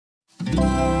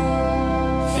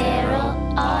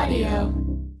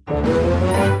Show.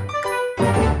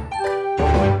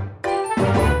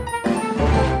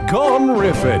 Gone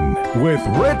Riffin' with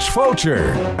Rich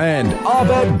Focher and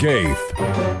Abed Gaith.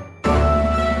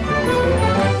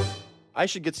 I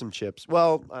should get some chips.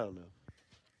 Well, I don't know.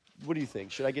 What do you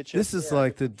think? Should I get chips? This is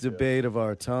like the debate of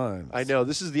our times. I know.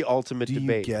 This is the ultimate Do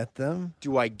debate. you get them?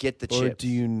 Do I get the Or chips? do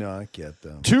you not get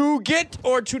them? To get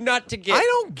or to not to get? I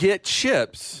don't get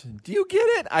chips. Do you get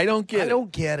it? I don't get I it.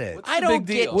 don't get it. What's I the don't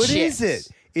big get deal? What chips. is it?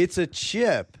 It's a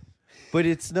chip, but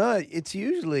it's not. It's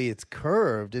usually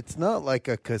curved. It's not like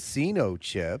a casino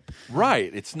chip,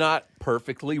 Right. It's not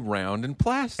perfectly round and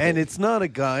plastic. and it's not a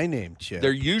guy named Chip.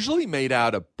 They're usually made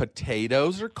out of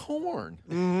potatoes or corn.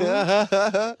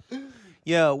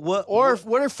 yeah. What Or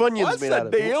what are Funyuns What's made the out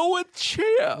of? deal with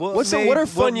chips? What What's the- made- what are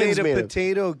what made Funyuns a made of?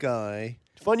 potato guy?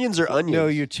 Funyuns are onions. No,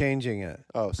 you're changing it.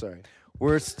 Oh, sorry.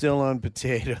 We're still on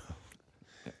potato.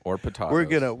 Or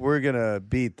potatoes. We're gonna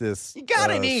beat this. You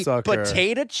gotta eat sucker.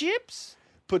 potato chips?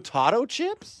 Potato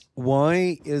chips?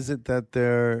 Why is it that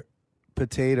their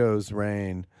potatoes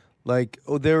reign? Like,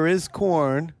 there is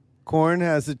corn. Corn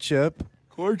has a chip.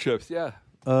 corn chips, yeah.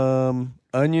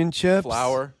 Onion chips.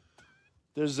 Flour.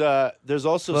 There's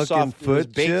also Fucking soft there's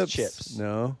foot baked chips.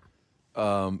 No.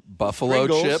 Buffalo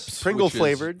Pringles, chips. Pringle which is-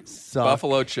 flavored. Suck.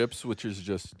 Buffalo chips, which is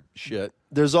just shit.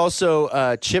 There's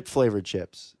also chip flavored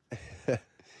chips.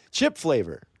 Chip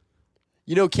flavor.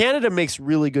 You know, Canada makes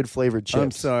really good flavored chips.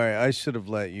 I'm sorry. I should have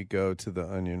let you go to the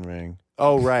onion ring.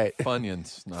 Oh, right.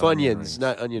 Funyuns. Not onion Funyuns, rings.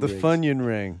 not onion The rings. Funyun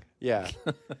ring. Yeah.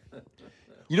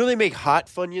 You know they make hot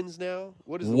Funyuns now?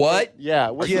 What is the What? word?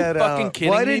 Yeah. What's you Get fucking out. kidding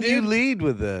Why me, didn't you dude? lead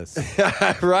with this?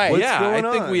 right. What's Yeah, going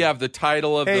I think on? we have the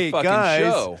title of Hey, the fucking guys,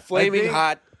 show. Flaming I think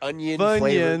hot onion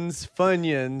flavor.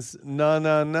 Funyuns, na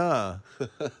na na.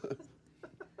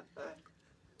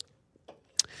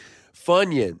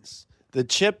 Funyuns. The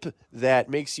chip that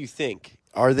makes you think.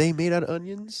 Are they made out of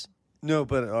onions? No,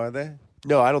 but are they,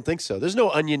 No, I don't think so. There's no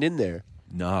onion in there.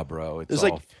 Nah, bro. It's There's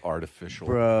all like- artificial.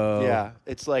 bro? Yeah.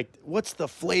 It's like, what's the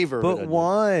flavor of an But onion?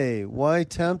 why? Why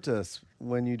tempt us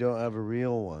when you don't have a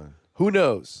real one? Who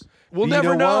knows? We'll You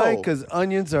never know. know. Because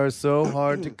onions are so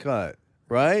hard to cut,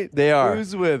 right? They are.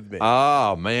 Who's with me?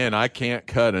 Oh, man, I can't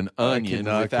cut an onion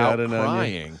cannot without cut an onion.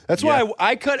 crying. That's why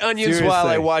I cut onions while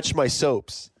I Seriously. watch my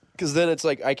soaps. Because then it's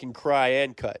like I can cry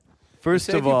and cut. First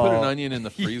Say if of you all, put an onion in the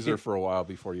freezer for a while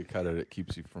before you cut it, it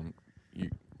keeps you from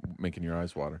making your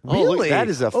eyes water. Oh, look, really? that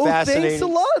is a Oh, thanks fascinating- a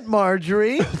lot,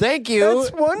 Marjorie. Thank you.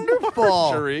 That's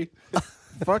wonderful. Sherry.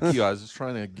 Fuck you, I was just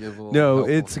trying to give a little No,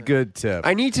 helpful it's a hint. good tip.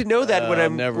 I need to know that when I'll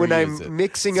I'm never use it.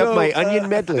 mixing So, up my onion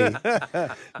medley.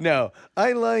 No,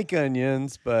 I like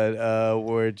onions, but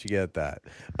where'd you get that?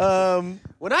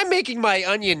 When I'm making my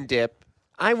onion dip,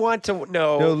 I want to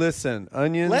know. No, listen,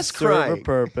 onions Less serve a crying.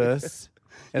 purpose.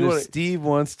 And You if wanna- Steve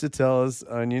wants to tell us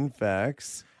onion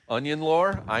facts, Onion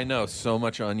lore? I know so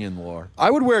much onion lore. I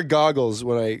would wear goggles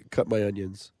when I cut my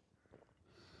onions.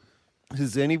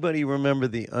 does anybody remember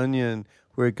the onion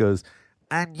where it goes,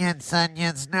 Onions,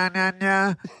 onions, no, no,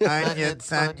 no. Onions,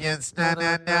 onions, no,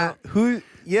 no, no. who?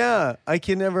 Yeah, I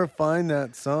can never find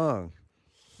that song.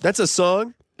 That's a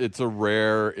song. It's a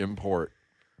rare import.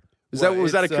 Was that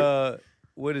It's, a?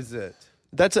 what is it?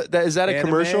 Is that a Anime?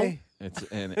 commercial? It's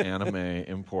an anime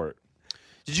import.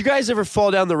 Did you guys ever fall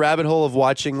down the rabbit hole of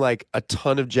watching like a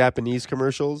ton of Japanese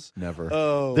commercials? Never.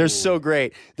 Oh, They're so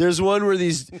great. There's one where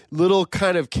these little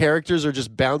kind of characters are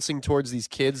just bouncing towards these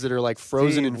kids that are like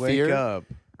frozen Steve, in wake fear. up.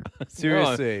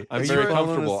 Seriously, I'm Are very you falling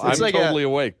comfortable. asleep? I'm It's like totally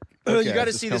awake. You Okay. got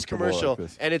to Just see this comfortable commercial, like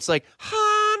this. and it's like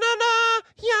 "Ha-na-na,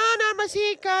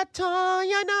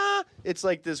 ya-na-masika-to-ya-na." It's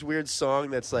like this weird song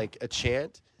that's like a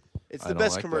chant. It's I the don't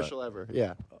best like commercial ever.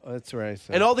 Yeah, Oh, that's right.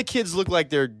 and all the kids look like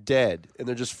they're dead, and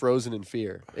they're just frozen in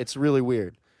fear. It's really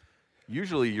weird.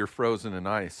 Usually you're frozen in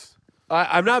ice,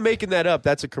 I'm not making that up.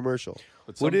 That's a commercial.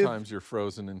 but What if- sometimes you're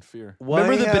frozen in fear.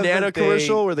 Remember the haven't banana they,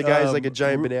 commercial where the guy's like a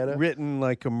giant banana? Written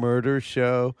like a murder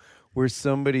show where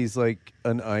somebody's like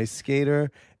an ice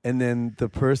skater, and then the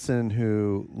person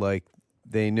who like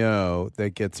they know that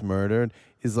gets murdered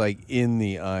is like in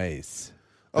the ice.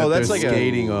 Oh, that that's they're like a-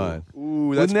 skating on.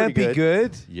 Ooh, that's Wouldn't that be pretty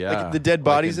good? Yeah. the dead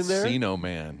bodies in there? Casino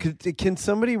Man. Can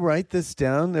somebody write this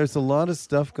down? There's a lot of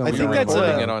stuff going I on. think We're that's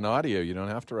recording a- it on audio. You don't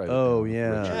have to write it Oh, down.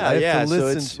 yeah. Richard. I have to so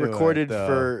listen it's to it, recorded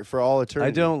though. for all eternity.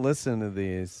 I don't listen to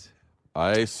these.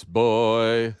 Ice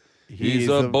boy. He's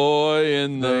a boy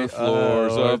in the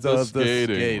floors of the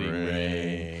skating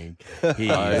ring.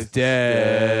 He's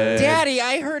dead. Daddy,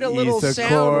 I heard a little He's a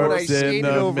sound when I corpse in skated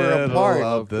the over a middle part.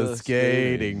 of the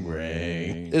skating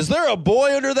ring. Is there a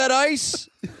boy under that ice?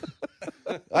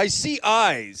 I see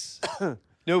eyes.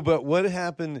 No, but what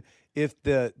happened if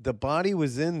the body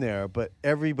was in there, but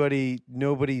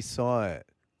nobody saw it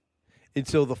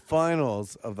until the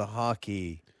finals of the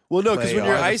hockey? Well, no, because when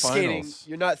you're the ice skating, finals.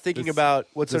 you're not thinking The- about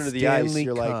what's the under the ice. Stanley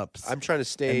You're Cups. like, I'm trying to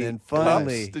stay. And then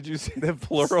finally, Cups? Did you say the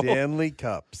plural? Stanley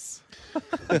Cups,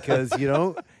 because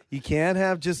you can't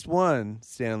have just one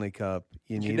Stanley Cup.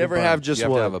 You need you never a bunch. have just you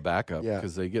have one. to have a backup Yeah.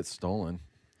 because they get stolen.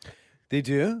 They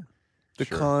do. The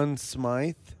Sure. Conn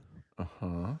Smythe.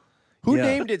 Who Yeah.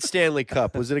 named it Stanley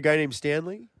Cup? Was it a guy named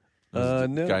Stanley? No, A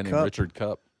guy named Cup. Richard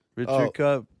Cup. Richard Oh,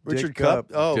 Cup. Richard Dick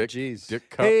Cup? Oh, Dick, jeez. Dick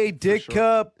Cup. Hey, for Dick sure.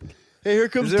 Cup. Hey, here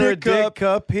comes Is there Dick a Dick Cup.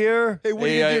 Cup here? Hey, what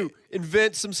Hey, do you do?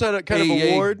 Invent some kind of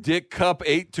Hey, award? Dick Cup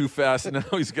ate too fast. Now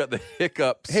he's got the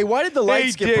hiccups. Hey, why did the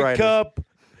lights Hey, get Dick brighter? Cup.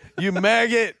 You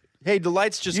maggot. Hey, the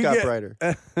lights just You got get- brighter.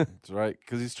 That's right,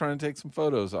 because he's trying to take some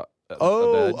photos.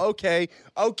 Oh, okay.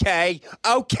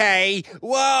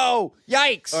 Whoa,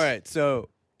 yikes. All right, so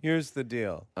here's the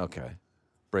deal. Okay,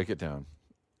 break it down.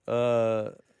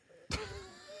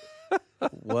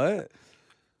 What?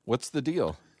 What's the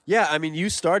deal? Yeah, I mean, you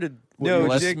started. No,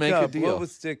 Let's Dick make a Cup. deal. What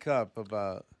was Dick Cup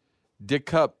about? Dick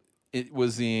Cup, it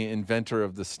was the inventor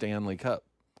of the Stanley Cup.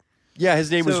 Yeah,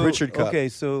 his name was So, Richard Cup. Okay,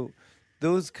 so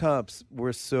those cups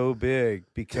were so big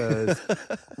because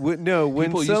when People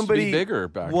used to be somebody bigger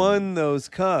back in won those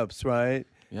cups, right?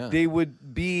 Yeah. They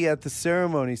would be at the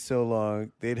ceremony so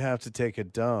long they'd have to take a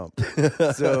dump,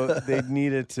 so they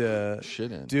needed to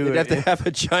Shit in. do They'd it have to in- have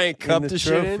a giant in cup the to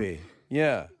shit in. trophy.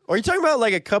 Yeah. Are you talking about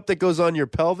like a cup that goes on your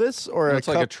pelvis or It's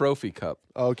a like cup? a trophy cup.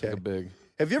 Okay. Like a big.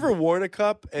 Have you ever worn a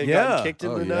cup and Yeah. gotten kicked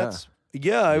in Oh, the yeah. nuts?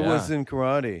 Yeah, I Yeah. was in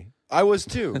karate. I was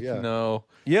too. Yeah. No,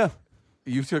 Yeah.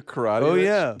 you took karate. Oh Rich?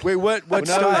 yeah. Wait, what When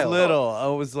style? I was little, I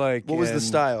was like, What was the in,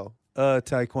 style?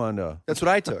 Taekwondo. That's what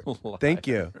I took. Thank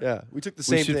you. Yeah, we took the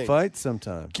We same should thing. fight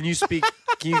sometime. Can you speak?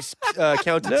 Can you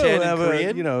count to No, 10 in have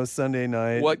Korean? a Sunday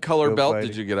night. What color go belt fighting.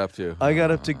 did you get up to? I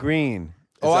got up to green.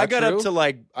 oh, I that got true?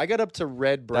 up to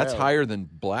red brown. That's higher than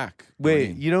black. Wait,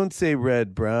 Green. you don't say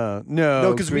red, brown. No,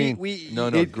 No, because green. we No,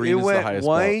 no, it, green it is the went highest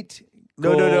white,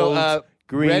 no. gold,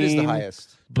 green, red is the highest.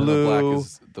 And the blue, black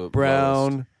is the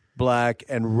brown, lowest. black,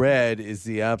 and red is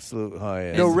the absolute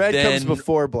highest. No, And red comes then-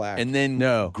 before black. And then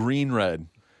No. green red.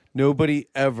 Nobody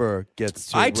ever gets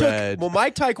to I red. took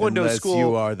my taekwondo unless school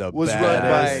you are the was run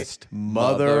baddest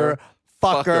motherfucker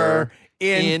motherfucker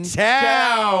in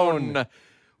town.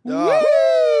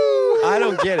 I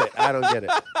don't get it. I don't get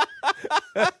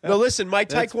it. No, listen, my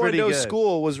That's pretty taekwondo good.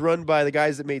 school was run by the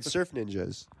guys that made Surf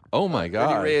Ninjas. Oh my Eddie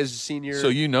god! Reyes Senior. So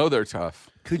you know they're tough.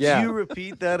 Could Yeah. you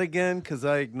repeat that again? Because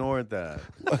I ignored that.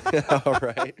 all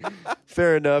right,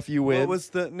 fair enough. You win.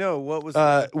 What was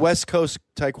West Coast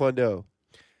Taekwondo?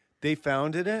 they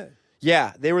founded it?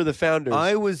 Yeah, they were the founders.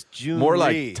 I was June More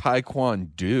like Lee.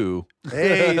 Taekwondo.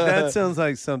 Hey, that sounds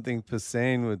like something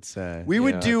Pasane would say. we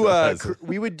would Yeah, do it does.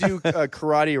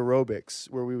 karate aerobics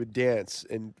where we would dance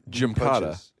and do Gymkata.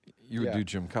 punches. You would Yeah. do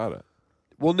Gymkata.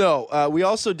 Well, no, we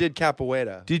also did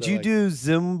capoeira. Did So, you like, do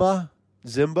Zumba?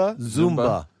 Zumba?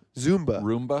 Zumba. Zumba?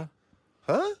 Roomba.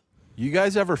 Huh? You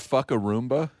guys ever fuck a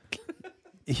Roomba?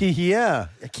 Yeah.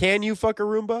 Can you fuck a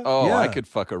Roomba? Oh, Yeah. I could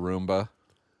fuck a Roomba.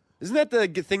 Isn't that the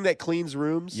thing that cleans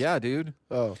rooms? Yeah, dude.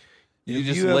 Oh. You Have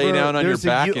just you lay ever- down on your there's a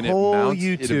back u- and it whole mounts.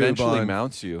 It YouTube eventually on-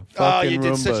 mounts you. Oh, you Fucking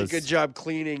did such a Roombas. good job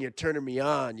cleaning. You're turning me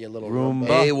on, you little Roomba. Roomba.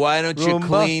 Hey, why don't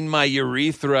Roomba. my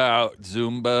urethra out,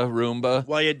 Zumba, Roomba?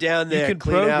 While you're down there, You can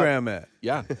clean out. program it.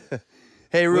 Yeah,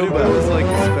 Hey, What if it Roomba. was like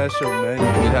a special menu?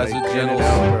 it has like a gentle.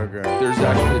 In-N-Out burger. There's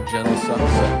actually a gentle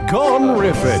suck. Gone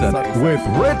Riffin' with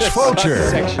Rich Fulcher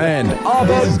section. and I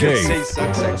was Abed gonna say Gaith.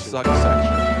 suck section. Suck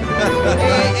section.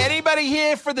 Hey, anybody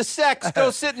here for the sex? Go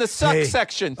sit in the suck Hey,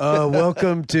 section.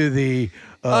 Welcome to the.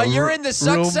 You're in the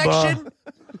suck Roomba. section?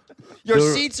 Your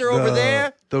The- seats are over the-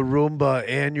 there? The Roomba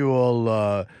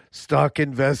annual stock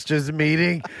investors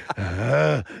meeting.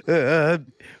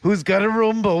 Who's got a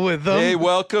Roomba with them? Hey,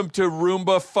 welcome to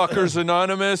Roomba Fuckers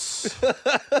Anonymous.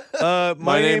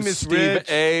 my name is is Steve Rich.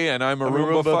 A, and I'm a I'm a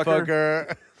Roomba,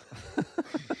 fucker.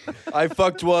 I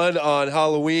fucked one on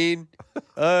Halloween.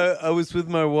 I was with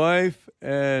my wife,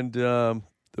 and the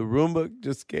Roomba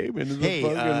just came into the Hey,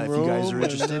 fucking if room. you guys are and,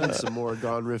 interested in some more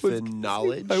Gone Riffin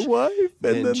knowledge, my wife, and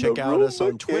then then check the out us Roomba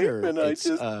on Twitter. came, and I It's,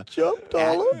 just at jumped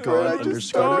all over. Gone I just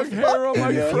underscore started hair on my fucking.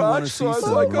 crotch, And if you want to so I see was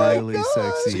some like, oh, really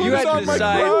sexy, So you had to on my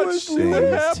decide- crotch. What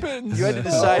happens? you had to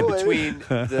decide between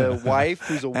the wife,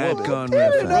 who's a At woman, Gone and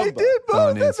Riffin. the I Roomba. did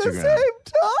both at the same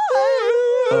time.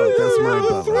 Oh, that's my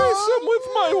bummer. threesome with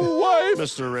my wife.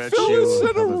 Mr. Rich, Phyllis you in a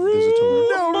have a room. visitor.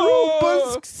 No,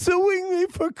 Roomba's suing me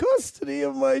for custody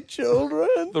of my children.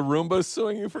 The Roomba's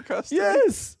suing you for custody?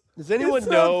 Yes. Does anyone It's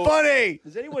know? not funny.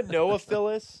 Does anyone know a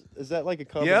Phyllis? Is that like a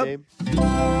common Yep. name?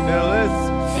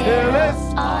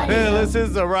 Phyllis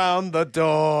is around the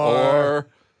door. Or,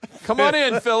 come on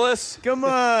in, Phyllis. Come on.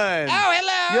 Oh,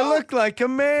 hello. You look like a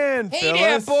man, Hey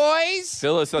there, Phyllis. boys.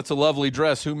 Phyllis, that's a lovely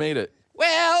dress. Who made it?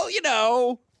 Well, you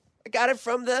know, I got it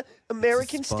from the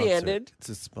American Sponsor. Standard. It's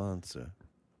a sponsor.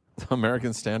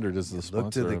 American Standard is the sponsor.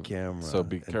 Look to the of- camera So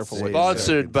be and careful say what you that. say.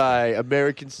 Sponsored by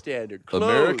American Standard. Clothes.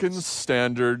 American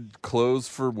Standard clothes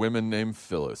for women named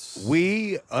Phyllis.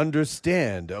 We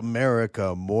understand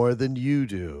America more than you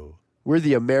do. We're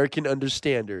the American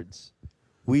Understandards.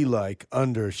 We like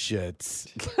undershits.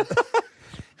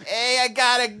 Hey, I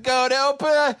gotta go to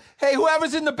open. Hey,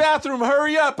 whoever's in the bathroom,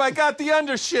 hurry up! I got the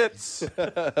undershits.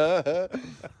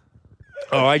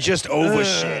 Oh, I just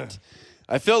overshit.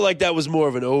 I felt like that was more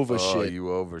of an overshit. Oh, you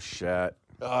overshat.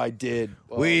 Oh, I did.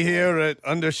 We here at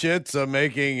Undershits are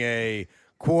making a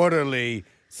quarterly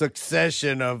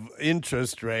succession of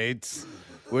interest rates.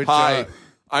 Which Hi,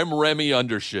 I'm Remy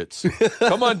Undershits.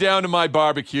 Come on down to my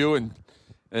barbecue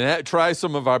and try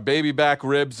some of our baby back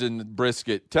ribs and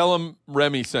brisket. Tell them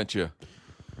Remy sent you.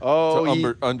 Oh,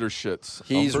 Undershits.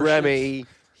 he's Umbershits? Remy.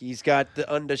 He's got the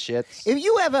undershits. If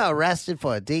you ever arrested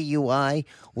for a DUI,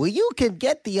 well, you can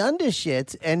get the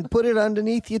undershits and put it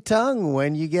underneath your tongue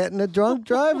when you're getting a drunk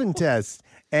driving test,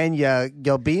 and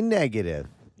you'll be negative.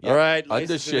 All right,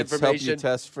 license and Undershits help you information.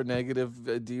 test for negative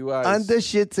DUIs.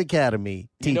 Undershits Academy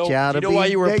teach know- you how to you know be why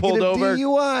you were negative pulled over?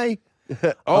 DUI.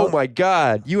 Oh my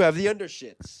God, you have the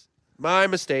undershits. My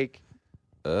mistake.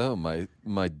 Oh,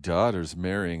 my daughter's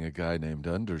marrying a guy named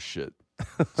Undershit.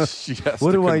 She has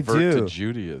What to do I convert do? to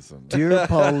Judaism. Dear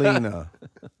Paulina,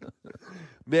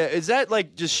 Man, is that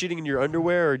like just shitting in your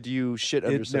underwear, or do you shit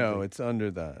under something? no, it's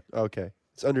under that. Okay,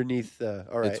 it's underneath.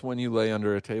 All right. It's when you lay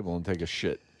under a table and take a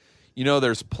shit. You know,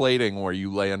 there's plating where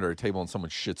you lay under a table and someone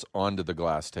shits onto the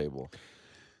glass table.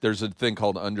 There's a thing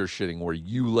called undershitting where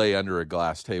you lay under a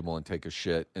glass table and take a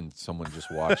shit and someone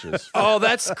just watches. Oh,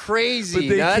 that's crazy. But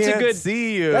they Now, that's can't a good.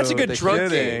 see you. that's a good They're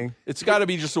drunk kidding. game. It's got to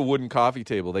be just a wooden coffee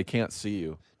table. They can't see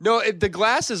you. No, the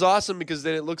glass is awesome because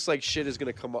then it looks like shit is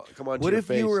going to come onto What your if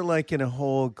face. you were like in a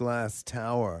whole glass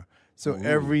tower? So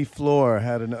every floor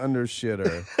had an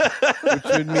undershitter, which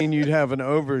would mean you'd have an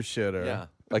overshitter.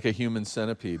 Like a human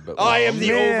centipede. But I am the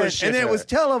Man, overshitter. and it was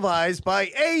televised by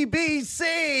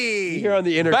ABC. You hear on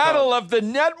the intercom. Battle of the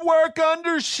Network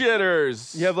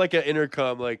Undershitters. You have like an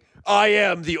intercom, like I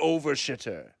am the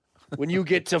overshitter. When you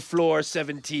get to floor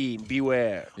 17,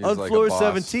 beware. He's On like a floor boss.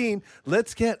 17,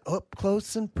 let's get up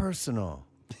close and personal.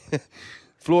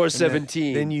 Floor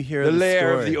 17. then you hear the the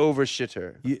lair of story. the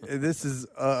overshitter. This is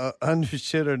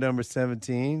undershitter number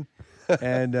 17,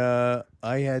 and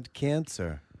I had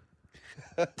cancer.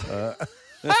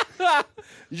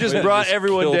 You just It brought just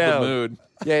everyone killed down. The mood.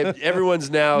 Yeah, everyone's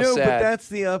now No, sad. but that's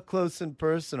the up close and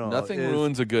personal. Nothing is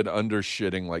ruins a good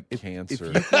undershitting like If cancer.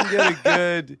 you can get a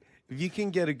good, if you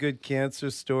can get a good cancer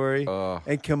story Oh.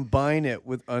 and combine it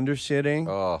with undershitting,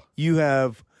 Oh,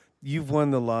 you've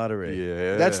won the lottery.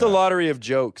 yeah. That's the lottery of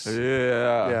jokes.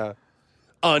 Yeah. Yeah.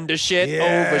 Undershit,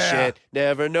 Yeah. overshit,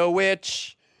 never know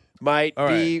which. Might All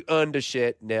be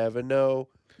undershit, never know.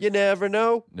 You never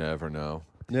know. Never know.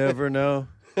 Never know.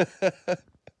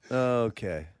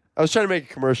 Okay, I was trying to make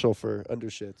a commercial for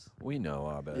undershits. We know,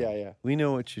 Abed. Yeah. we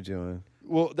know what you're doing.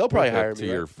 Well, they'll probably Hook hire to me.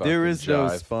 your right? fucking There is no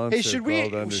jive. sponsor. Hey, should we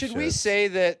Undershits. say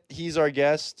that he's our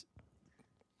guest?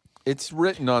 It's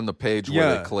written on the page where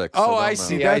Yeah. they click. Oh, so I they'll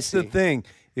see. know. Yeah, That's the see. thing.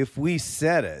 If we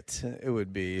said it, it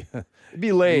would be, It'd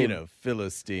be lame.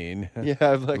 Philistine. Yeah,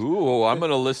 I'm like, Ooh, I'm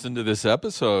going to listen to this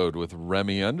episode with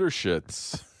Remy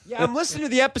Undershits. yeah, I'm listening to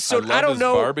the episode. love I don't his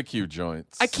know. barbecue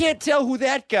joints. I can't tell who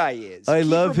that guy is. I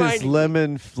Keep love his reminding me.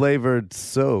 lemon flavored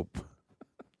soap.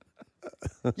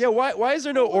 Yeah, why is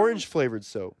there no orange flavored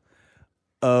soap?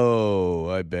 Oh,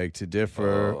 I beg to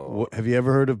differ. Oh. Have you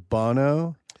ever heard of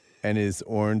Bono and his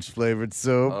orange flavored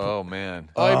soap? Oh, man.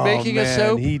 I'm Oh, making a man,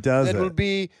 soap he does that it. will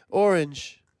be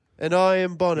orange, and I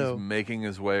am He's Bono. making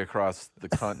his way across the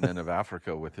continent of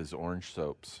Africa with his orange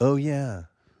soaps. Oh yeah.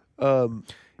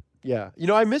 Yeah,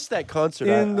 I missed that concert.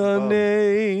 In the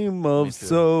name of too.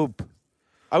 soap.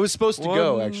 I was supposed to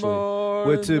go actually.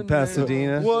 What, to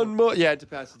Pasadena? One more, yeah, to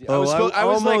Pasadena. Oh, I was like,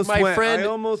 almost my went. friend. I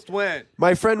almost went.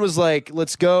 My friend was like,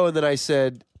 "Let's go," and then I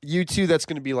said, "You too." That's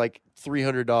going to be like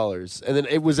 $300, and then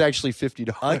it was actually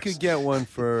 $50. I could get one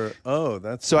for. Oh,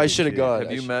 that's. So I pretty should have cheap. gone.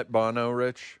 Have you met Bono,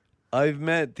 Rich? I've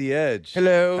met the Edge.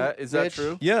 Hello. Is that Rich.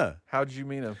 true? Yeah. How did you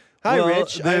meet him? Hi, Well,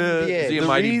 Rich. I'm the Is he Edge. a the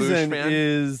Mighty Boosh reason fan?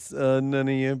 is none of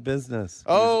your business.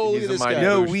 Oh, He's look a at this Mighty guy.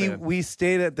 No, Boosh fan. we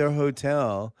stayed at their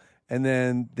hotel, and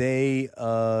then they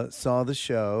saw the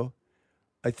show,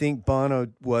 I think Bono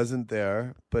wasn't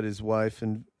there, but his wife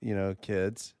and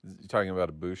kids. You talking about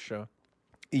a booth show?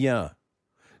 Yeah.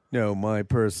 No, my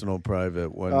personal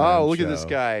private one. Oh, look at this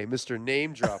guy, Mr.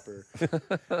 Name Dropper.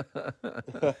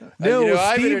 No, You know,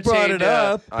 I've Steve brought it entertained,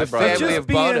 up. I the brought it family Just of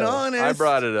being Bono. honest. I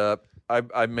brought it up.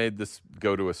 I made this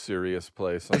go to a serious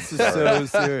place. I'm This is sorry. so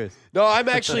serious. No, I'm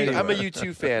a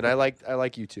U2 fan. I like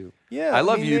U2. Yeah, I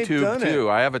love mean, they've YouTube done too.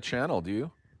 it. I have a channel. Do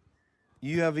you?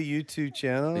 You have a YouTube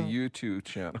channel? A YouTube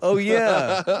channel. Oh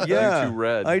yeah, yeah. YouTube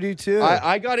Red. I do too.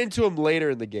 I got into him later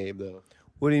in the game though.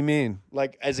 What do you mean?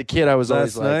 Like as a kid, I was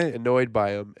always Last like night? annoyed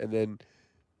by him, and then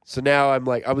so now I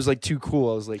was like too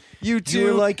cool. I was like, U2, You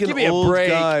were like an give me old a break.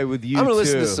 guy with YouTube. I'm gonna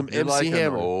listen to some You're MC like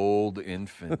Hammer. an old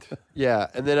infant. Yeah,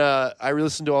 and then I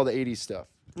re-listened to all the '80s stuff.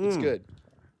 It's good.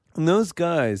 And those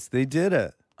guys, they did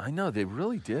it. I know they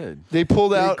really did. They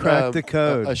pulled out cracked the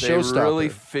code. a They showstopper. really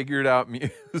figured out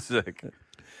music.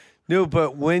 No,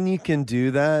 but when you can do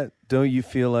that, don't you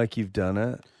feel like you've done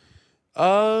it?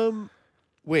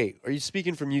 Wait, are you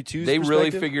speaking from U2's They really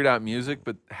perspective? figured out music,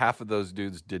 but half of those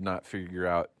dudes did not figure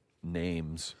out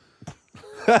names.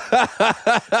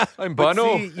 I'm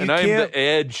Bono, see, you and I'm can't- the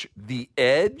Edge. The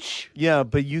Edge? Yeah,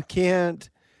 but you can't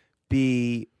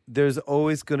be. There's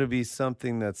always going to be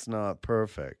something that's not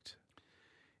perfect.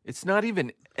 It's not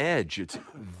even Edge. It's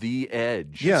the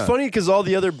Edge. Yeah. It's funny because all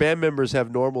the other band members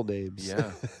have normal names.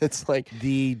 Yeah. It's like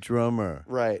The drummer.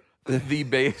 right. The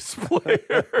bass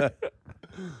player.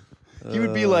 He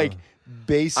would be like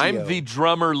Basio. I'm the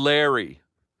drummer Larry.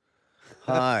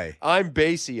 Hi. I'm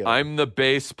Basio. I'm the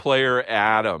bass player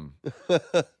Adam.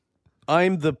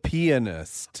 I'm the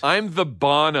pianist. I'm the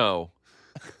Bono.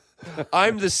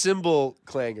 I'm the cymbal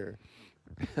clanger.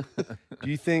 Do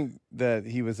you think that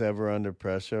he was ever under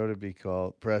pressure to be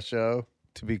called Bono?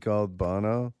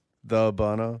 The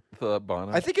Bono? The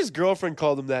Bono. I think his girlfriend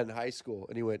called him that in high school,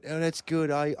 and he went, "Oh, that's good.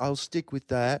 I'll stick with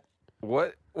that."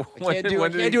 What? I can't do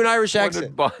an Irish When accent.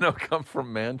 did Bono come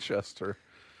from Manchester?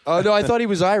 Oh no, I thought he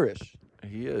was Irish.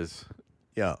 He is.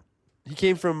 Yeah. He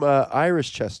came from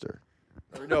Irish Chester.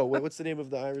 Or no, what's the name of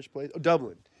the Irish place? Oh,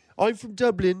 Dublin. I'm from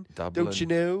Dublin. Dublin. Don't you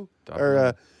know?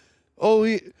 Dublin.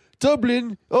 Or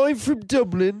Dublin. I'm from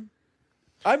Dublin.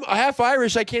 I'm half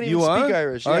Irish. I can't even You speak are?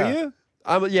 Irish. Are yeah. you?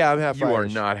 I'm half You are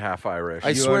Irish. not half Irish. I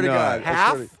You swear are to not. God.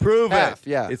 Half? I swear to- Prove half, it.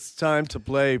 yeah. It's time to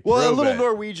play. Well, a Prove little it.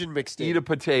 Norwegian mixed in. Eat a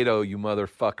potato, you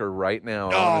motherfucker, right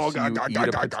now. I Oh, wanna see you God, eat God,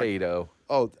 a God, God. potato.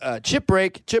 Oh, chip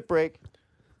break.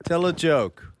 Tell a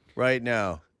joke right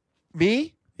now.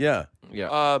 Me? Yeah.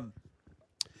 Yeah.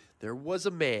 There was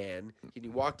a man, and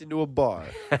he walked into a bar,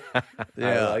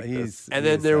 Yeah. like this. he's and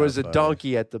then he's there was a half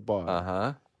donkey at the bar,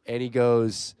 Uh-huh. and he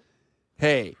goes,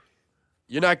 "Hey,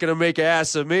 you're not gonna make an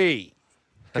ass of me,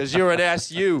 because you're an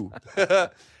ass you."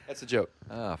 That's a joke.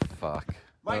 Ah, fuck.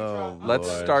 Oh, Let's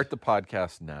Lord. start the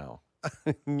podcast now.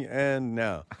 And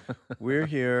now we're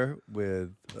here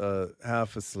with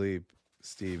half asleep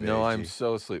Steve. No, Agee. I'm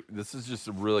so asleep. This is just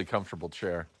a really comfortable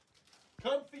chair.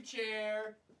 Comfy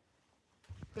chair.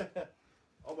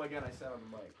 Oh my God, I sat on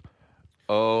the mic.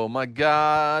 Oh my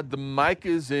God, the mic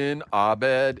is in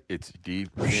Abed. It's deep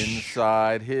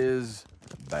inside his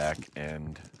back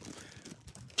end.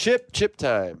 Chip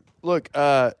time. Look,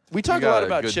 we talk You a got lot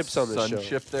about good chips on this sun show.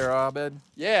 chip there, Abed.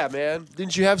 Yeah, man.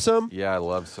 Didn't you have some? Yeah, I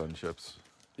love sun chips.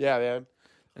 Yeah, man.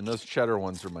 And those cheddar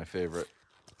ones are my favorite.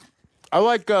 I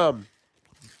like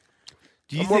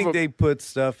Do you I'm more think of a- they put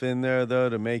stuff in there though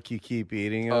to make you keep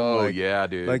eating them? Oh, like, yeah,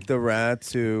 dude. like the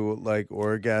rats who like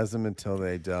orgasm until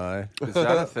they die, Is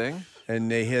that a thing? and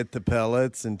they hit the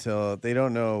pellets until they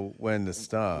don't know when to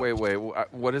stop. Wait.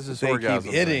 What is this They orgasm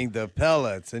keep thing? hitting the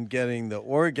pellets and getting the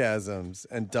orgasms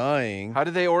and dying. How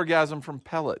do they orgasm from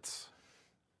pellets?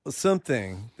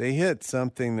 Something they hit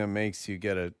something that makes you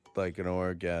get an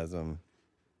orgasm.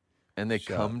 And they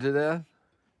come to death?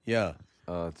 Yeah.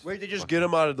 It's, Wait, they just get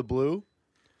them out of the blue?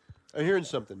 I'm hearing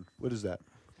something. What is that?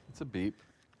 it's a beep.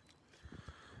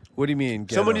 What do you mean?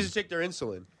 Get Someone 'em? needs to take their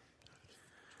insulin.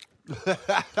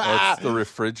 Oh, it's the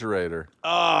refrigerator.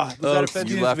 Was that Oh,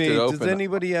 offensive? You left excuse it me. Does open.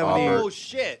 anybody have any? Oh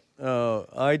shit! Oh,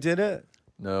 I did it.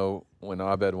 No, when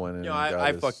Abed went in. No, and got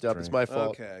I his fucked up. It's drink. my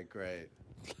fault. Okay, great.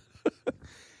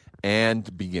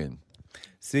 And begin.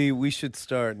 See, we should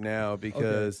start now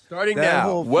because Starting that now.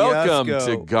 whole Welcome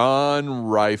fiasco- to Gone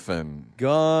Rifen.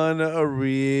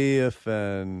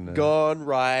 Gonorrhea-fin. Gone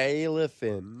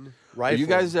Rylifin. Are you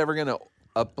guys ever going to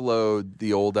upload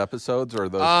the old episodes or are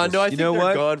those? just- No, I You think know they're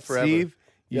what, gone forever. Steve?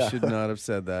 You Yeah. should not have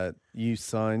said that. You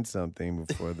signed something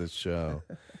before the show.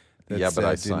 that yeah, but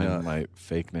I said do signed not- my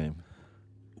fake name,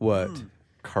 What?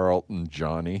 Carlton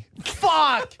Johnny.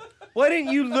 Fuck! Why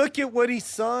didn't you look at what he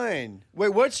signed? Wait,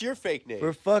 what's your fake name?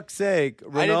 For fuck's sake, I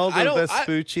Ronaldo don't-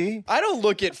 Vespucci. I don't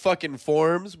look at fucking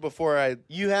forms before I.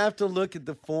 You have to look at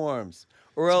the forms,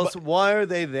 or else why are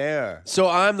they there? So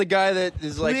I'm the guy that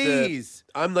is like Please,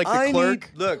 I'm like the I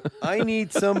clerk. I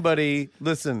need somebody.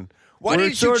 Listen, Why we're didn't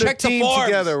you sort check of the team forms?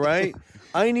 together, right?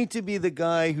 I need to be the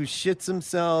guy who shits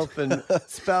himself and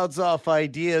spouts off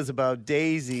ideas about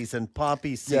daisies and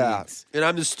poppy seeds. Yeah, and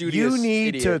I'm the studious. You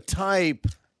need to idiot. type.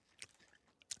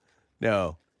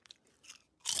 No.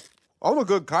 I'm a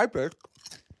good typist.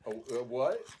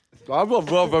 What? I'm No,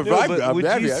 but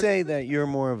would you say that you're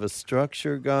more of a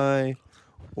structure guy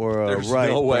or a There's right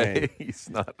no brain? way he's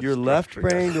not. You're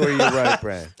left-brained or you're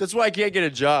right-brained? That's why I can't get a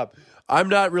job. I'm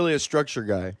not really a structure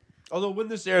guy. Although when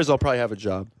this airs, I'll probably have a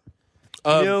job.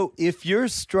 If you're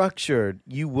structured,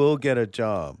 you will get a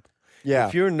job. Yeah.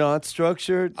 If you're not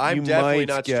structured, I'm you definitely might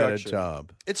not get structured. a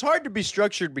job. It's hard to be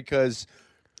structured because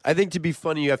I think to be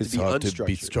funny, you have to be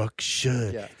unstructured.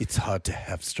 structured. Yeah. It's hard to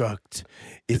have struct.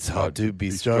 It's hard to be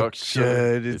structured.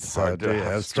 structured. It's hard to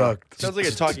have struct. Sounds like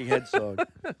a Talking Head song.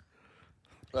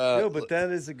 No, but that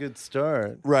is a good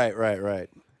start. Right.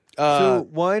 So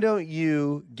why don't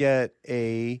you get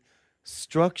a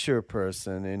structure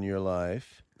person in your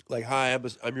life? Like, hi,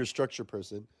 I'm your structure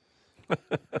person.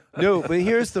 No, but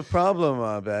here's the problem,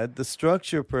 Abed. The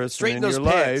structure person Straighten in those your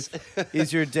pants. life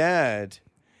is your dad.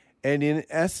 And in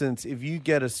essence, if you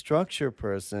get a structure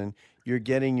person, you're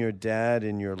getting your dad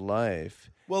in your life.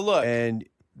 Well, look, And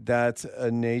that's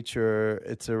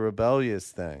it's a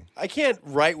rebellious thing. I can't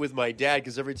write with my dad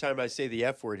because every time I say the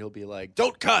F word, he'll be like,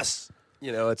 "Don't cuss."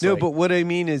 You know, it's No, like, but what I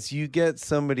mean is you get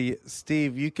somebody,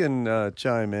 Steve, you can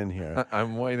chime in here.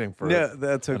 I'm waiting for No,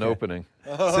 that's an okay. opening.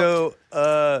 So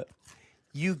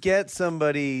you get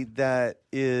somebody that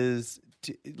is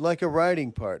like a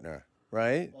writing partner,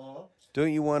 right?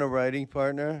 Don't you want a writing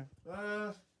partner?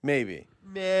 Maybe.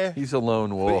 meh. He's a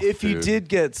lone wolf. But if you dude. did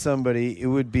get somebody, it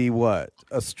would be what?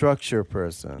 A structure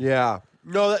person. Yeah.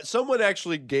 No, someone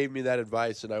actually gave me that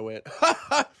advice, and I went,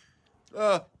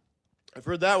 I've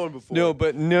heard that one before. No,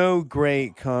 but no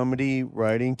great comedy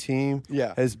writing team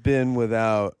Yeah. has been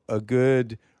without a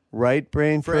good right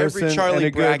brain For every person Charlie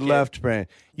and a Brackett. good left brain.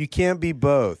 You can't be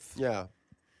both, Yeah.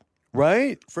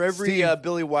 right? For every Steve,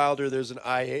 Billy Wilder, there's an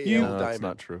IAL no, diamond. that's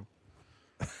not true.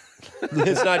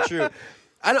 It's not true.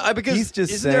 Because He's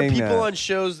just isn't there saying people that. on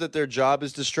shows that their job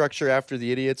is to structure after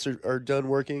the idiots are done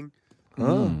working?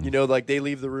 You know, like they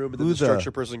leave the room and then Who the the-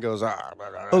 structure person goes, blah, blah,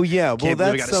 blah. Oh yeah, well Can't believe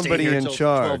I that's gotta stay somebody here in till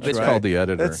charge. 12 It's right? called the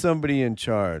editor. That's somebody in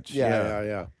charge.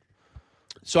 Yeah.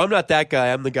 So I'm not that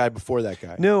guy. I'm the guy before that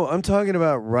guy. No, I'm talking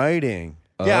about writing.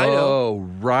 Yeah, I know. Oh,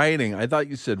 writing. I thought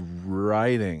you said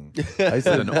writing. I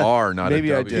said an R, not Maybe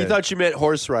a I W. He did. thought you meant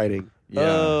horse riding Yeah.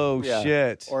 Oh Yeah.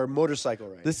 shit. or motorcycle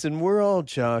riding. Listen, we're all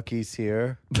jockeys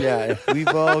here. Yeah, We've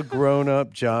all grown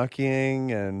up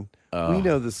jockeying, and we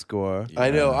know the score.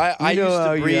 I know. I You know used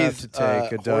how to breathe you have to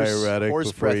take a diuretic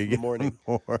horse before breath you in the get morning.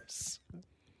 on the horse.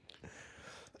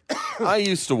 I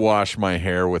used to wash my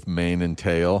hair with mane and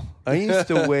tail. I used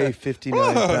to weigh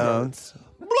 59 pounds.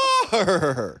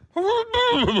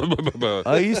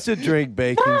 I used to drink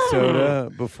baking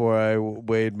soda before I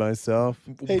weighed myself.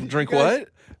 Drink what?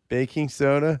 Baking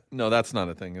soda? No, that's not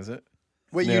a thing, is it?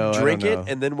 Wait, No, I you drink don't it know.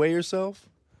 and then weigh yourself?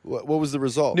 What was the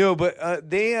result? No, but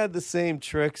they had the same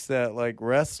tricks that like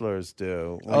wrestlers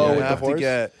do. When Oh, you with the have to horse?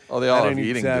 get Oh, they all at have an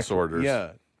eating exact- disorders.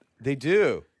 Yeah, they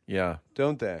do, Yeah,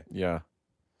 don't they? yeah.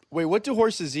 Wait, what do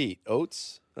horses eat?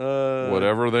 Oats?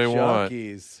 Whatever they want.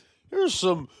 jockeys. Here's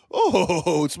some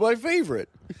oats, my favorite.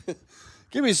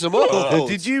 Give me some oats.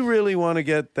 Did you really want to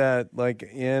get that like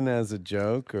in as a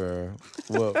joke, or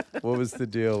what? What was the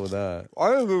deal with that?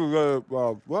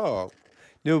 Wow.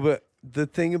 No, but the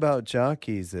thing about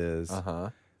jockeys is,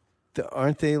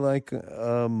 aren't they like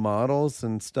models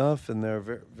and stuff, and they're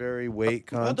very weight I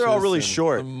conscious? thought they're all really and-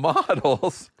 short.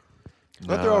 Models. I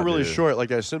thought they're all really short, like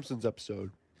that Simpsons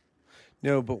episode.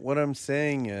 No, but what I'm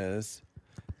saying is,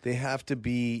 they have to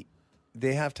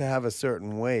have a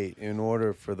certain weight in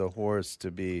order for the horse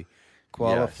to be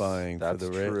qualifying for that's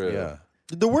the race. true. Yeah.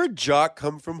 Did the word jock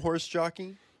come from horse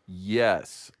jockey?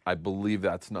 Yes, I believe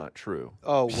that's not true.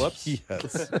 Oh, whoops.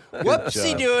 Yes.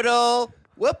 Whoopsie job. doodle.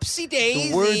 Whoopsie daisy.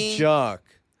 The word jock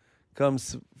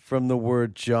comes from the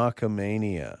word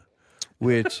jockomania,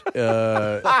 which is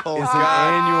an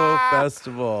annual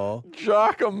festival in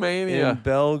Jockomania.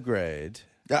 Belgrade.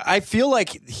 I feel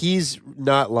like he's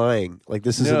not lying. Like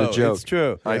this isn't No, a joke. it's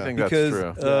true. I think that's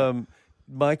because, true.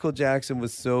 Michael Jackson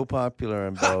was so popular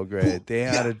in Belgrade, they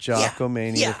had a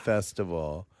Jockomania yeah.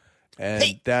 festival. And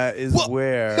Hey, that is whoa,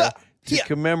 where, ha, to yeah.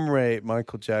 commemorate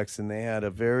Michael Jackson, they had a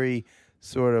very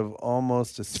sort of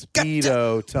almost a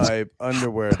Speedo type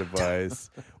underwear device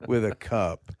with a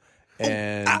cup.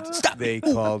 And they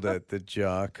called it the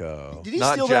Jocko. Did he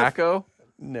Not steal that? Jacko.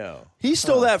 No. He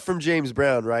stole that from James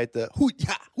Brown, right? The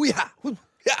hoo-ya, hoo-ya,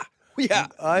 hoo-ya, hoo-ya.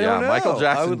 I Yeah, don't know. Michael I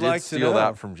Jackson would did like to steal know.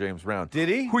 that from James Brown. Did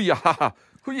he? Hoo-yah,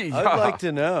 hoo-yah. I'd like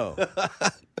to know.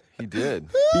 He did.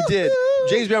 He did.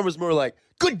 James Brown was more like,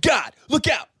 "Good God, look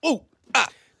out! Oh, ah!"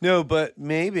 No, but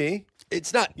maybe.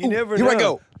 It's not. You Ooh, never here know. I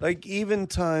go. Like even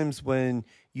times when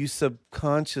you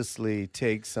subconsciously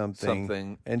take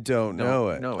something and don't know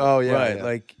it. know it. Oh yeah, right. yeah.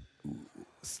 Like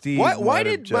Steve. Why might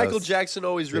have did Michael just- Jackson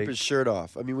always rip take- his shirt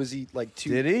off? I mean, was he like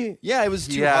too? Did he? Yeah, it was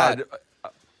He too hot.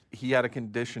 had a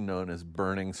condition known as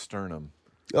burning sternum.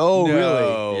 Oh No.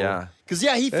 really? Yeah. Because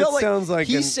he That felt like sounds like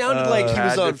he an, sounded like he was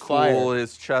Had on to cool fire.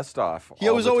 his chest off. He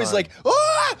all was the always time. like,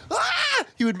 ah, ah!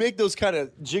 He would make those kind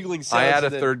of jiggling sounds. I had a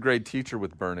and then- third grade teacher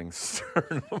with burning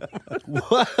sternum.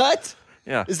 What?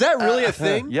 Yeah. Is that really a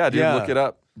thing? Yeah, dude, Yeah. look it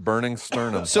up. Burning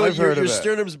sternum. So I've your heard of it.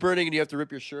 sternum's burning and you have to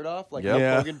rip your shirt off? Like Yep.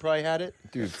 Yeah. Hogan probably had it?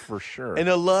 Dude, for sure. And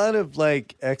a lot of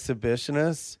like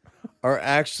exhibitionists are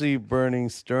actually burning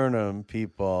sternum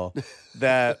people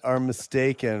that are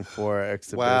mistaken for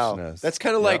exhibitionists. Wow. That's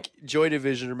kind of like Joy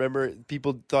Division. Remember,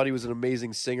 people thought he was an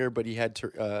amazing singer, but he had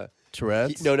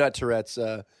Tourette's. no, not Tourette's.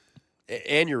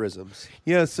 Aneurysms.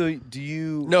 Yeah. So do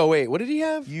you? No, wait. What did he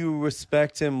have? You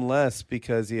respect him less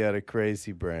because he had a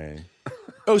crazy brain.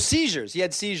 Oh, seizures. He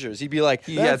had seizures. He'd be like,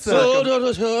 he had he had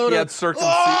circumcision.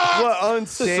 What on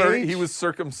stage? He was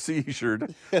circumcised.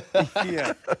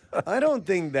 Yeah. I don't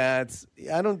think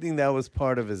that was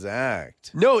part of his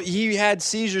act. No, he had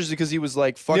seizures because he was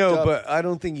like fucked No, up. but I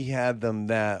don't think he had them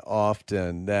that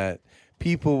often that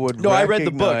people would No, I read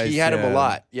the book. recognize He had him a him.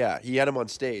 lot. Yeah, he had him on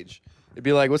stage. It'd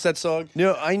be like, what's that song?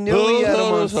 No, I know he had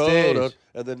him on stage.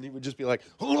 And then he would just be like,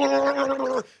 and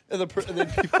then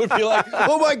people would be like,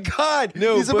 oh my God,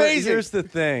 No, he's but amazing. here's the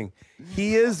thing.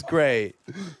 He is great,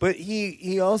 but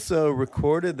he also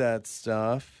recorded that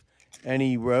stuff and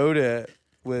he wrote it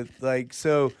with like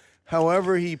so.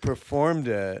 However, he performed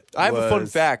it. I have a fun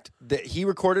was- fact that he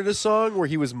recorded a song where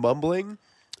he was mumbling,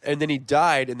 and then he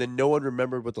died, and then no one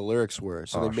remembered what the lyrics were,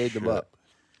 so Oh, they made them shit. up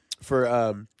for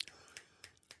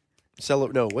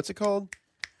no, what's it called?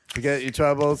 Forget your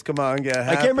troubles. Come on, get happy.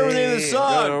 I can't remember the name of the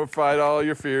song. Go fight all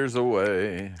your fears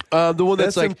away. The one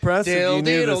that's, That's like impressive. Dill, You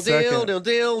knew the diddle, second- dill,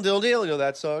 dill, dill, dill. You know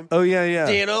that song? Oh yeah, yeah.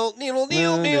 Diddle, diddle,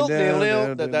 diddle, diddle,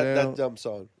 diddle, diddle. That dumb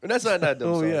song. Or that's not that dumb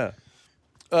Oh song. yeah.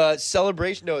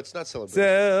 Celebration. No, it's not celebration.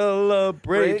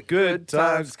 Celebrate good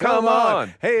times. Come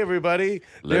on. Hey everybody.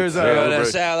 There's Gonna a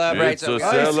celebrate. It's a Ice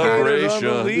skaters on the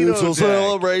celebration. Lido It's a deck.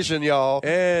 celebration, y'all.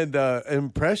 And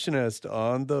impressionist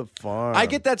on the farm. I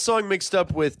get that song mixed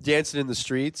up with Dancing in the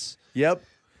Streets. Yep.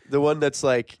 The one that's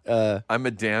like, I'm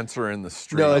a dancer in the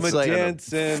street. No, I'm it's a like-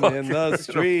 dancing in the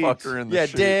street. Fucker in the yeah,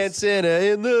 sheets. dancing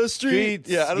in the street. Streets,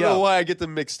 Yeah, I don't yeah. know why I get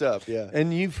them mixed up. Yeah.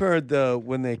 And you've heard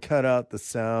when they cut out the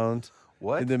sound.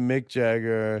 What? The Mick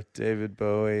Jagger, David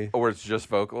Bowie. Or it's just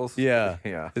vocals? Yeah.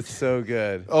 Yeah. It's so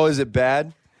good. Oh, is it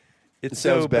bad? It's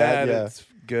sounds so bad, bad. yeah. It's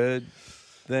good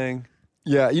thing.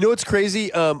 Yeah. You know what's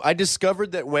crazy? I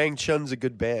discovered that Wang Chun's a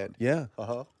good band. Yeah.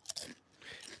 Uh-huh.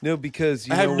 No, because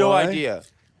you I have know no why? idea.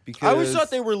 Because I always thought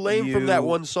they were lame from that you-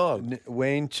 one song.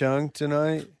 Wayne Chung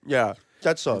tonight. Yeah,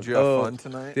 that song. Did you have fun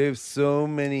tonight? They have so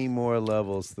many more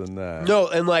levels than that. No,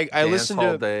 and like I Dance listened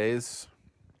Hall to. Days.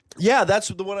 Yeah, that's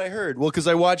the one I heard. Well, because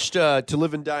I watched To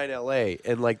Live and Die in L.A.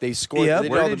 and like they scored. Yep. They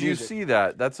Where all did the you music. see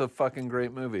that? That's a fucking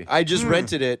great movie. I just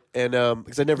rented it and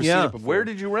because I'd never seen Yeah. it before. Where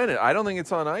did you rent it? I don't think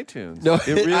it's on iTunes. No,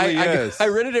 It really is. I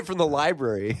rented it from the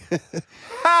library.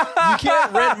 You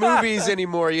can't rent movies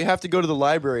anymore. You have to go to the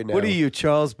library now. What are you,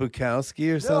 Charles Bukowski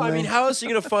or No, something? I mean, how else are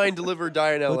you going to find Deliver or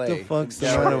Die in L.A.? What the fuck's the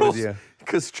Yeah. matter with you?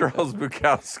 Because Charles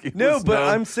Bukowski. No, was but known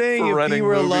I'm saying for if he renting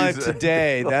were movies alive at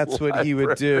today, the that's what he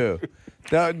would do.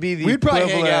 That would be the We'd probably hang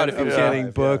equivalent out if he of was getting alive,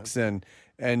 yeah. books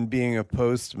and being a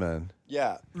postman.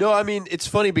 Yeah. No, I mean, it's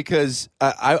funny because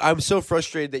I'm so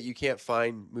frustrated that you can't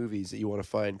find movies that you want to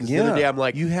find. Because the other day I'm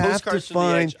like, you have to Postcards from the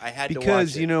find Edge, I had to watch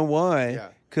because it. you know why? Yeah.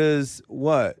 Because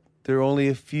what? There are only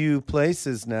a few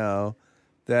places now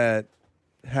that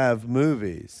have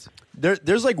movies.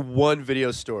 There's like one video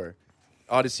store,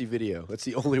 Odyssey Video. That's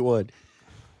the only one.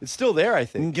 It's still there, I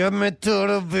think. Get me to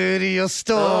the video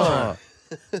store.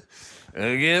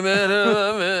 Give me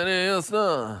the video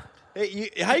store. Hey,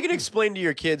 how you gonna explain to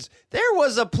your kids there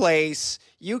was a place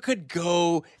you could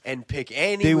go and pick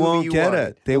any They movie won't you get wanted?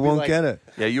 it. They They'll be won't like, get it.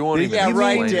 Yeah, you won't even Yeah,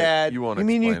 explain right, it. Dad. You won't You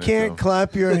mean you explain it to can't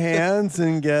clap your hands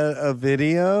and get a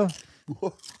video?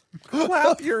 them.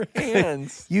 Clap your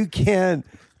hands. You can't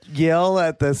yell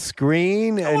at the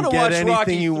screen and wanna get watch anything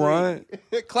Rocky you 3. want?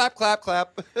 Clap, clap,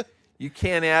 clap. You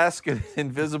can't ask an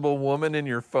invisible woman in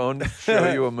your phone to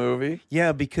show you a movie.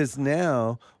 Yeah, because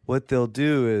now what they'll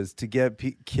do is to get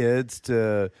kids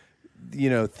to,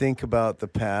 think about the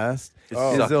past. Is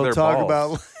suck they'll their talk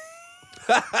balls.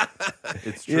 about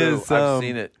It's true. Is, I've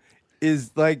seen it.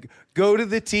 is like go to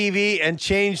the TV and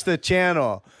change the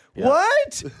channel.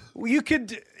 What? You could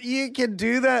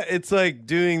do that. It's like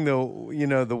doing the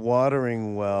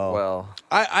watering well. Well,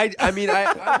 I mean,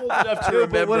 I'm old enough to No,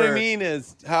 remember but what I mean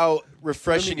is, how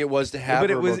refreshing it was to have but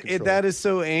a it remote was control. that is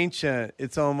so ancient.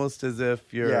 It's almost as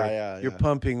if you're Yeah.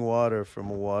 pumping water from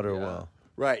a water well.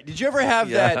 Right. Did you ever have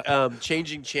Yeah. that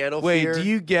changing channel Wait, fear? do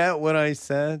you get what I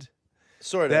said?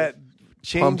 Sort of. That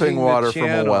changing pumping the water from a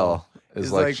channel well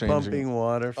is like changing. pumping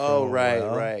water from Oh, a right,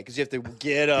 well. right. Because you have to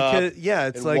get up. Because, yeah,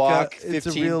 it's and like walk it's a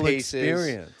 15 real paces.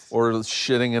 experience. Or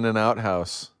shitting in an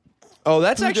outhouse. Oh,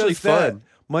 that's Who actually does that? fun.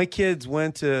 My kids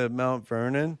went to Mount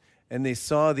Vernon and they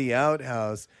saw the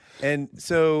outhouse. And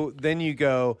so then you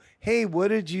go, hey, what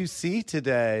did you see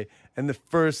today? And the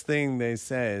first thing they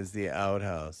say is the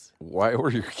outhouse. Why were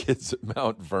your kids at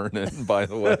Mount Vernon, by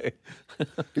the way?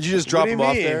 Did you just drop What do them you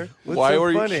off mean? there? What's Why so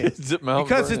were your funny? kids at Mount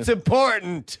Because Vernon? it's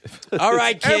important. All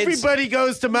right, kids. Everybody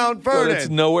goes to Mount But Vernon. it's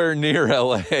nowhere near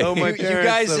LA. Oh, my You parents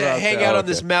guys live out hang there. out on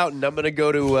this mountain. I'm going to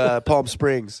go to Palm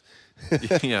Springs.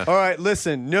 Yeah. All right,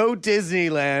 listen, no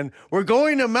Disneyland. We're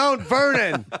going to Mount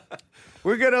Vernon.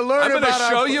 We're going to learn I'm going to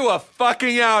about show our... you a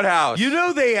fucking outhouse. You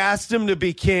know they asked him to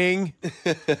be king,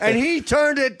 and he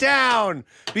turned it down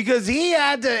because he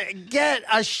had to get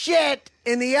a shit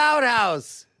in the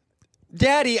outhouse.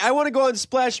 Daddy, I want to go on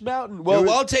Splash Mountain. Well,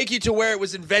 I'll take you to where it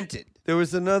was invented. There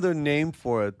was another name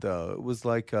for it, though. It was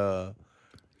like a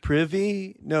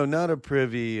privy. No, not a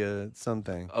privy,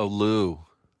 something. A loo.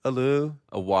 A loo.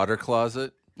 A water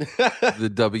closet.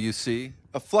 The WC.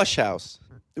 A flush house.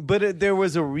 But there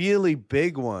was a really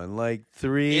big one, like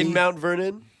 3. In Mount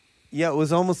Vernon? Yeah, it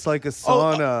was almost like a Oh,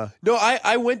 sauna. No,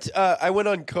 I went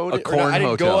on Conan. A corn I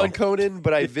didn't go hotel. on Conan,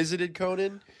 but I visited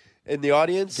Conan in the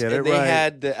audience. Get and it they right.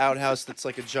 had the outhouse that's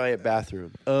like a giant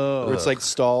bathroom. Oh. Where it's like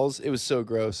stalls. It was so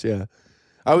gross, yeah.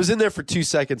 I was in there for 2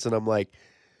 seconds and I'm like,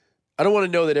 I don't want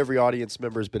to know that every audience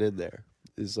member's been in there.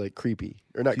 It's like creepy.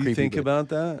 Or not Do you creepy. think but- about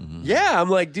that? Yeah, I'm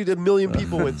like, dude, 1 million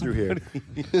people went through here.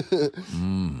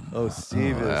 Oh,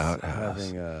 Steve is outhouse.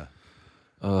 having a...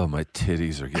 Oh, my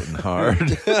titties are getting hard. Do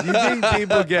you think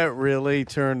people get really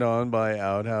turned on by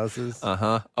outhouses?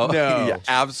 Uh-huh. Oh, No. yeah,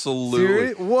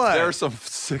 absolutely. What? There are some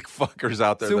sick fuckers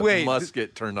out there So that wait, must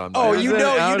get turned on by Oh, There's you an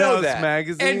know Outhouse that.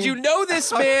 magazine? And you know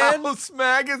this, man. House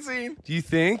magazine? Do you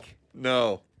think?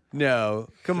 No. No.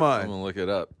 Come I'm on. going to look it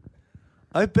up.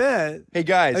 I bet. Hey,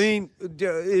 guys. I mean,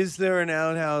 is there an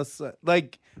outhouse?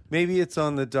 Like, maybe it's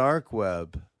on the dark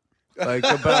web. Like,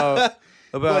 about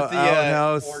What, the,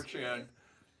 outhouse 4chan.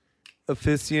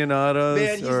 aficionados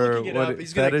man, he's or looking it what? up.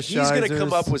 He's gonna come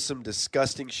fetishizers? up with some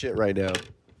disgusting shit right now.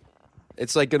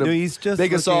 It's like gonna No, he's just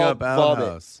make us looking all up vomit.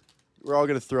 outhouse. We're all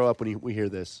gonna throw up when we hear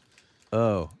this.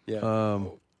 Oh. Yeah.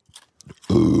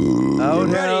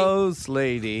 Outhouse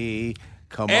lady.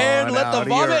 Come And on let the out of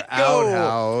vomit your go.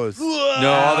 outhouse.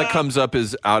 No, all that comes up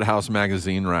is outhouse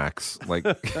magazine racks. Like,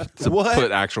 to What?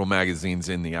 put actual magazines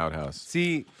in the outhouse.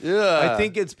 See, Yeah. I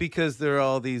think it's because there are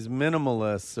all these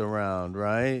minimalists around,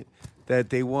 right? That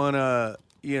they want to,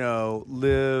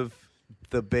 live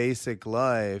the basic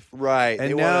life. Right.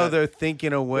 And They now wanna- they're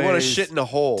thinking of They ways want to shit in a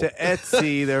hole. to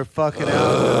Etsy their fucking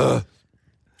outhouse.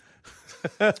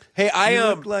 Hey, I You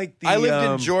look like the, I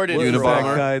lived in Jordan. what is for a that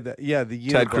while. guy the Ted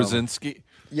Unabomber. Krasinski.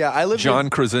 Yeah, I lived John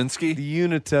Krasinski. The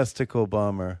unitesticle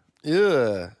bomber.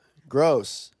 Ugh,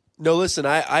 gross. No, listen,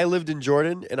 I lived in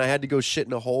Jordan and I had to go shit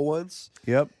in a hole once.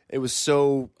 Yep. It was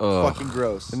so Ugh. fucking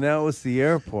gross. And that was the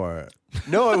airport.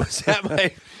 No, it was at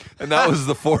my And that was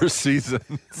the Four Seasons.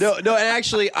 no. And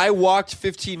actually, I walked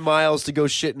 15 miles to go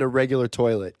shit in a regular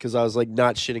toilet because I was like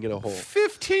not shitting in a hole.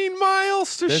 15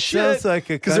 miles to That shit. sounds like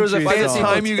a there was a country By the fancy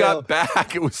song. time you hotel. got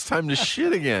back, it was time to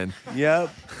shit again. Yep.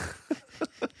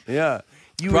 Yeah.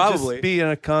 You would Probably. just be in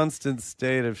a constant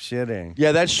state of shitting.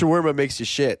 Yeah, that shawarma makes you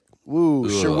shit. Woo,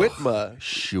 shawarma,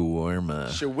 Shawarma.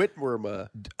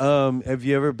 shawarma. Have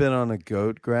you ever been on a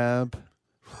goat grab?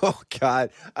 Oh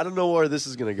God, I don't know where this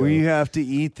is gonna go. Where you have to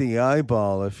eat the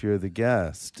eyeball if you're the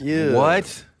guest. Yeah.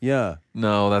 What? Yeah.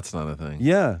 No, that's not a thing.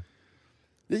 Yeah.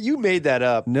 You made that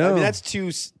up. I No. mean that's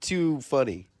too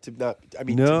funny to not. I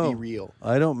mean No. to be real.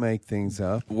 I don't make things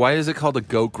up. Why is it called a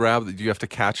goat grab? Do you have to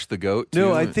catch the goat? No,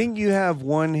 too? I think you have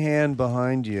one hand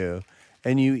behind you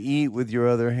and you eat with your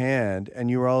other hand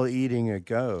and you're all eating a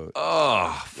goat.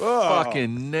 Oh,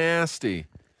 fucking nasty.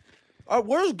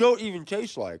 What does goat even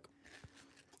taste like?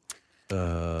 It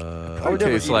would never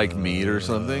tastes eat like meat or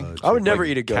something. I would never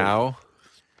Like eat a goat. cow.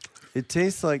 It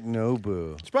tastes like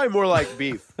Nobu. It's probably more like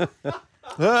beef.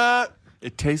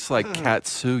 It tastes like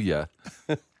katsuya.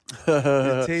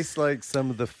 It tastes like some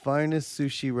of the finest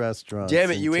sushi restaurants.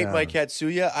 Damn it, in you ate my town.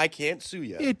 katsuya. I can't sue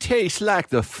ya. It tastes like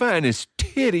the finest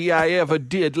titty I ever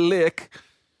did lick.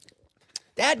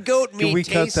 That goat meat Can we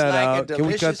cut tastes that like out? a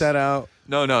delicious... Can we cut that out?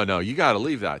 No. You got to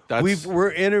leave that. That's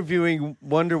We're interviewing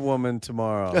Wonder Woman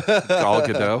tomorrow. Gal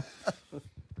Gadot.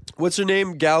 What's her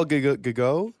name? Gal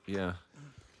Gago? Yeah.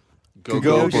 Gago,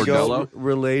 Gago Gago. Bordello.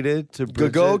 Related to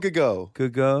Bridget. Gago.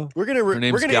 Gago. We're gonna Her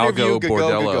name's we're gonna Gal interview Gadot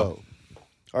Bordello. Gago.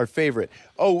 Our favorite.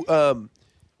 Oh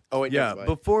wait, Yeah, never mind.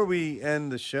 before we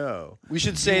end the show, we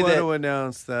should you say want that to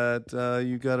announce that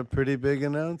you got a pretty big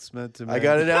announcement to make. I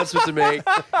got an announcement to make.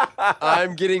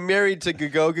 I'm getting married to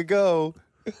Gago.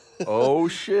 Oh No,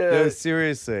 shit.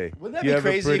 seriously. Wouldn't that You be have a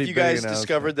crazy pretty if you big guys announcement.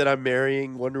 discovered that I'm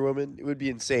marrying Wonder Woman? It would be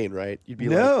insane, right? You'd be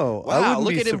No, like, I wow, wouldn't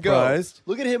look be at him surprised. go.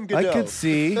 Look at him go. I could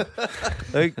see,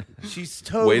 like, she's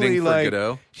totally Waiting for like,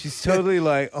 Godot? she's totally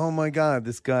like, oh my god,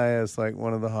 this guy has like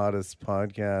one of the hottest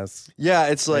podcasts. Yeah,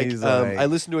 it's like, He's like- I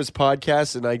listened to his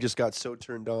podcast and I just got so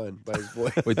turned on by his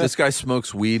voice. Wait, this guy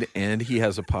smokes weed and he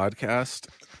has a podcast?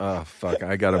 Oh, fuck.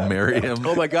 I got to marry him.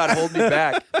 Oh my god, hold me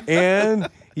back! And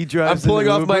he I'm drives. pulling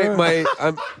an off Uber. my.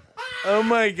 Oh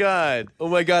my god! Oh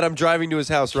my god, I'm driving to his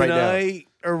house right Can now. I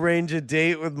arrange a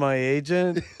date with my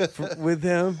agent with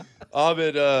him?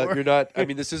 Ahmed, you're not. I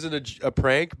mean, this isn't a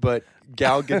prank, but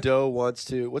Gal Gadot wants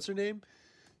to. What's her name?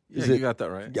 Yeah, Is you it- got that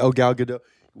right. Oh, Gal Gadot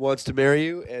wants to marry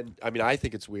you, and I mean, I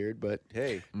think it's weird, but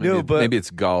hey, Maybe, but- maybe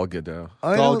it's Gal Gadot.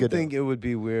 I Gal don't Gadot. think it would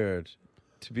be weird,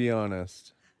 to be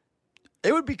honest.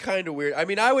 it would be kind of weird. I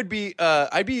mean, I would be.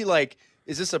 I'd be like,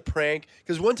 is this a prank?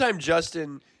 Because one time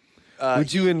Justin,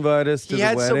 Would you invite us to he the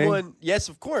had wedding? someone. Yes,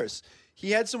 of course. He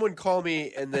had someone call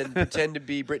me and then pretend to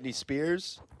be Britney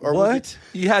Spears. Or was What? it-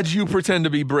 He had you pretend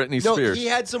to be Britney No, Spears. he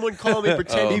had someone call me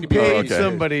pretending He to be paid Britney okay. Spears.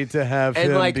 somebody to have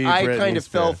And him like be I Britney kind of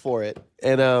fell Spears. for it,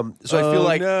 and so I feel Oh,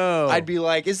 like no. I'd be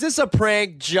like, "Is this a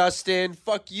prank, Justin?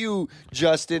 Fuck you,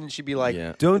 Justin." And she'd be like,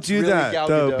 Yeah. Don't do Really, that Gal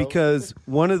though, Gadot? because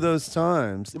one of those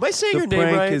times Am I saying the her name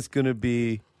prank right? is going to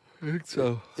be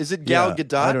Is it Gal yeah,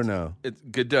 Gadot? I don't know. It's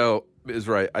Gadot is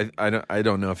right. I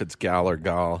don't know if it's Gal or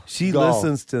Gal. She Gal.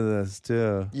 listens to this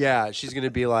too. Yeah, she's gonna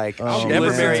be like, Oh, "I'll she never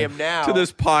listens marry him now." To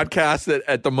this podcast that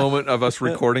at the moment of us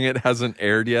recording it hasn't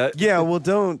aired yet. Yeah, well,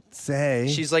 don't say.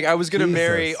 She's like, "I was gonna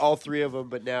marry Jesus. all three of them,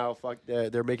 but now, fuck,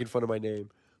 they're making fun of my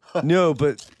name." no,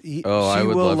 but Oh, she I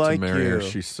would will love like to marry you. her.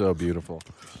 She's so beautiful.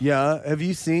 Yeah, have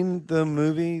you seen the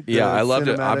movie? The Yeah, I loved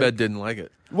it. cinematic? Abed didn't like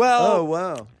it. Well, Oh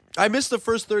wow. I missed the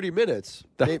first 30 minutes.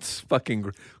 That's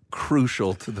fucking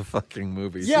crucial to the fucking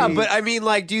movie. Yeah, See, but I mean,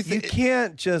 like, do you You think?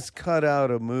 can't just cut out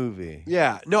a movie.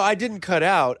 Yeah, no, I didn't cut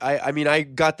out. I mean, I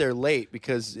got there late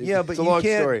because Yeah, but it's a you long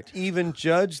can't story. even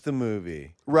judge the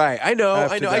movie. Right, I know.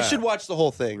 After I know. I that. should watch the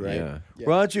whole thing, right? Yeah.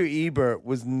 Roger Ebert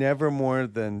was never more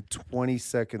than 20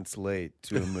 seconds late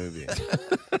to a movie.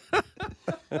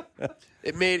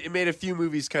 It made a few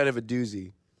movies kind of a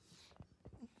doozy.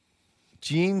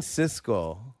 Gene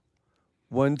Siskel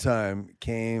one time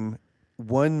came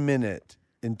 1 minute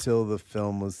until the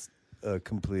film was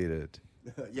completed.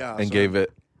 Yeah, And gave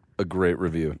it a great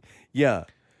review. Yeah.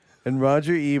 And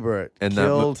Roger Ebert And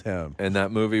killed him. And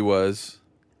that movie was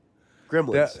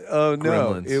Gremlins. Oh,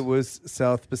 no. Gremlins. It was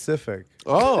South Pacific.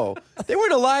 Oh, they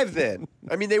weren't alive then.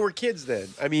 I mean, they were kids then.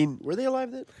 I mean, were they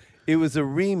alive then? It was a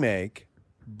remake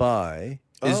by.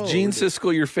 Is Gene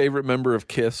Siskel your favorite member of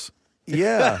Kiss?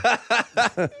 Yeah.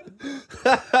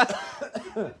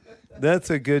 That's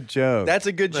a good joke. That's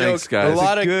a good Thanks, joke. guys. A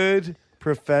lot of good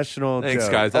professional Thanks,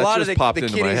 joke. guys. a That lot just of popped the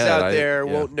into my kiddies head. out there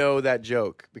yeah. won't know that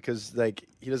joke because like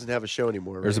he doesn't have a show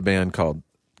anymore. There's a right? band called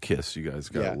Kiss. You guys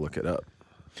got to Yeah. look it up.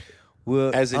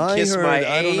 Well, As in I Kiss heard, My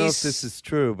I don't know if Ace. this is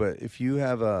true, but if you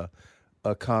have a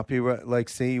copyright, like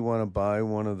say you want to buy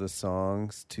one of the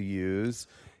songs to use,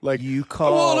 Like, you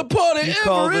call. I want to party you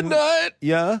call every the- night.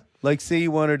 Yeah, like say you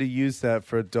wanted to use that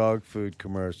for a dog food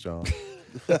commercial,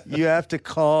 you have to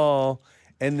call,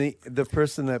 and the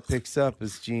person that picks up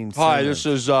is Gene. Hi, Simmons.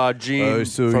 this is Gene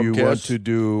So from you Kiss. want to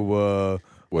do?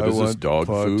 What I is this, want dog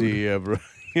party every-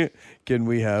 Can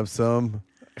we have some?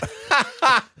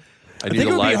 I need think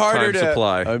a it would be harder lifetime to-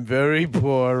 supply. I'm very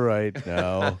poor right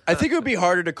now. I think it would be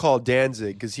harder to call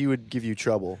Danzig because he would give you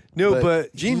trouble. No,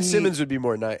 but Gene he- Simmons would be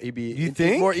more nice. He'd be You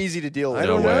think? more easy to deal with. I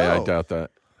no don't way. know. I doubt that.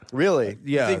 Really?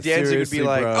 Yeah, You think Danzig would be seriously,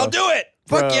 like, bro. "I'll do it.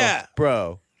 Fuck Bro, yeah."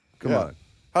 bro. Come Yeah. on.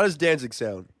 How does Danzig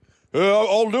sound?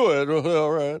 I'll do it.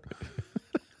 All right.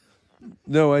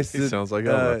 No, I said sounds like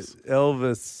Elvis.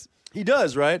 Elvis. He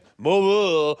does, right? Blah,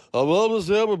 blah,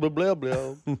 blah, blah,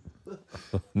 blah.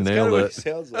 Nailed What it. he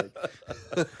sounds like.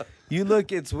 You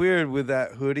look, it's weird with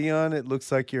that hoodie on. It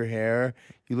looks like your hair.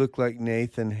 You look like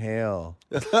Nathan Hale.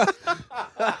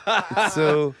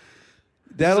 So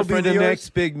that'll be friend the of yours? next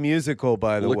big musical,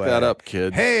 by the Look way. that up,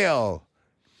 kid. Hale.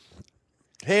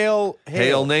 Hail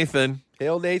Nathan.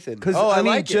 Hail Nathan. Because Oh, I mean,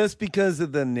 like it. just because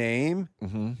of the name,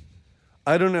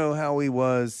 I don't know how he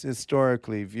was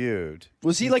historically viewed.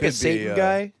 Was he like a could be, Satan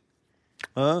guy?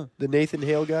 Huh? The Nathan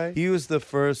Hale guy? He was the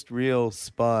first real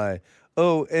spy.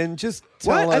 Oh, and just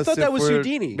tell What? I us thought that if was we're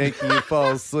Houdini. making you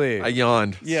fall asleep. I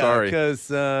yawned. Yeah, Sorry. because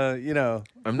you know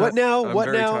I'm What not, now? I'm What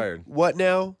very now? tired. What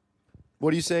now?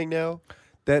 What are you saying now?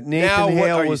 that Now, Nathan what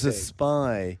Hale are you was a saying?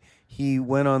 spy. He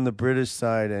went on the British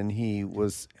side and he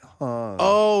was hung.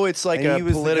 Oh, it's like and a he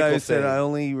was the political guy who thing. said, "I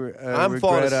only I'm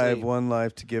falling regret I have asleep. one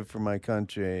life to give for my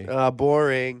country,"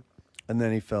 Boring. and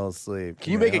then he fell asleep.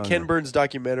 Can you and they make a hung Ken him. Burns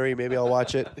documentary? Maybe I'll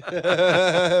watch it.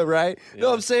 Right? You know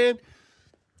what I'm saying?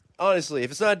 Honestly, if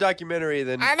it's not a documentary,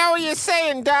 then I know what you're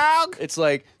saying, dog. it's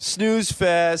like snooze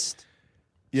fest.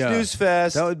 Yeah, Snooze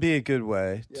fest. that would be a good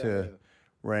way to yeah.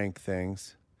 rank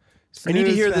things. I need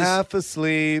to hear Snooze, this- half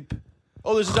asleep,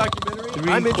 Oh, there's a documentary.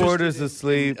 three I'm interested quarters in,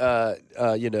 asleep.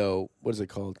 you know, what is it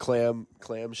called? Clam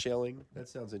shelling. That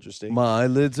sounds interesting. My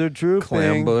lids are drooping.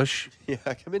 Clam bush. Yeah,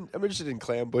 I'm interested in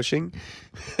clam bushing.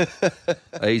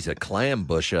 He's a clam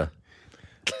busher.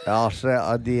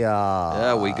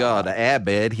 Yeah, we got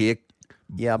Abed here.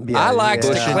 I like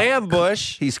the clam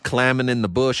bush. He's clamming in the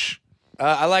bush.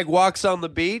 I like walks on the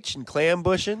beach and clam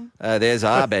bushing. There's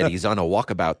Abed. He's on a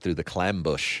walkabout through the clam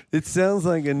bush. It sounds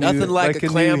like a Nothing new, like a a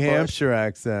clam New bush. Hampshire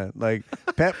accent, like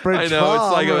Pepperidge I know Farm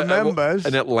it's like remembers.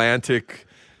 an Atlantic,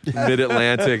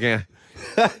 mid-Atlantic. Yeah.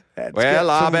 Let's Well,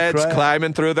 get some Abed's cra-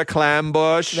 climbing through the clam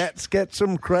bush. Let's get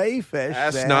some crayfish.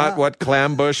 That's there. not what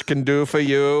clam bush can do for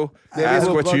you. Ask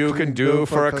Look what you can do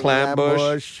for a clam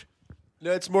bush.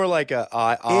 No, it's more like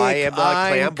I am a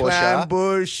clam busher, Clam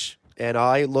bush. and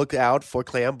I look out for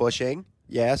clam bushing.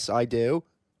 Yes, I do.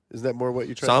 Isn't that more what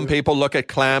you're trying Some to do? people look at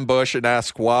clam bush and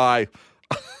ask why.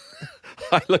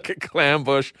 I look at clam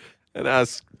bush and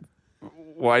ask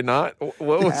why not.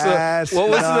 What was Ask what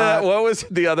was not. what was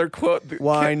the other quote?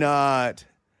 Why not?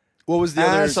 What was the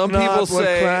other? Ask Some not people what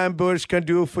say- clam bush can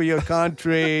do for your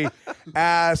country.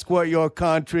 Ask what your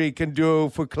country can do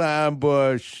for clam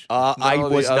bush. I No,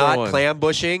 the was other not one. clam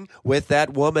bushing with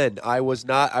that woman. I was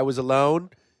not. I was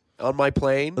alone on my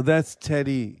plane. Oh, that's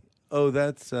Teddy. Oh,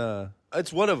 that's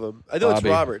It's one of them. I know Bobby.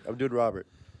 it's Robert. I'm doing Robert.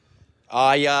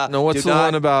 I No, what's do the not-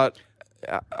 one about?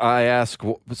 I ask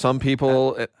some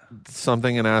people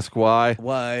something and ask why.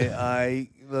 why I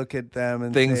look at them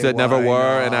and Things say, that never "Why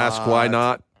were and ask why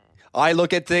not. I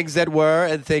look at things that were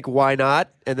and think, why not?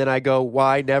 And then I go,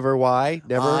 why, never, why,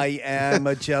 never. I am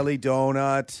a jelly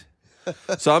donut.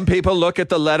 Some people look at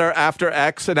the letter after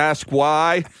X and ask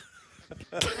why.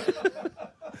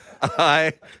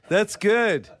 That's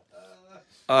good. is good.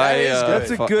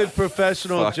 That's a good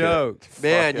professional fuck it. joke.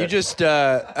 Man, Fuck you it. just,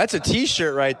 that's a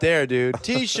T-shirt right there, dude.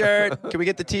 T-shirt. Can we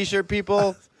get the T-shirt,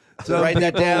 people? Some Write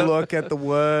that people down. look at the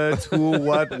words who,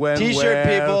 what, when, T-shirt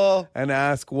where, people. and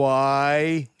ask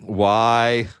why.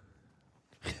 Why?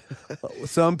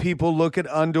 Some people look at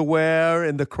underwear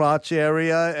in the crotch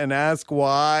area and ask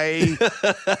why.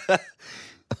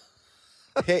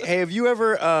 Hey, have you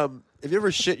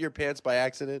ever shit your pants by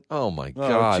accident? Oh my Oh,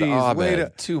 God! geez, Abed, wait a-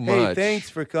 too Hey, much. thanks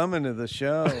for coming to the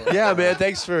show. Yeah, man.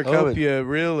 Thanks for Hope coming. you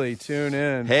really tune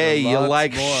in. Hey, for you lots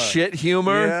like more. shit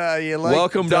humor? Yeah, you like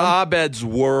Welcome to dumb- Abed's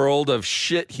world of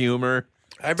shit humor.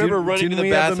 I remember running Didn't to the we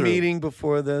bathroom. have a meeting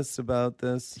before this about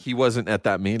this? He wasn't at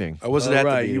that meeting. I wasn't Oh, at the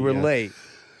right, meeting, you were yeah. late.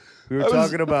 We were I was-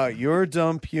 talking about your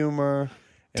dump humor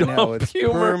and how Dump it's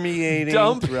humor. permeating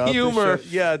Dump throughout humor. the show.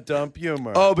 Yeah, dump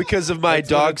humor. Oh, because of my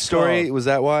That's what dog it's story? called. Was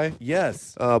that why?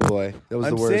 yes. Oh boy, that was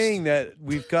I'm the worst. saying that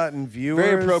we've gotten viewers.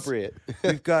 Very appropriate.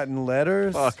 We've gotten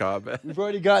letters. Fuck Abed. We've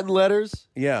already gotten letters.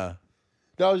 Yeah.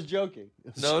 No, I was joking.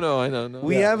 No, I know. No.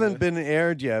 We haven't been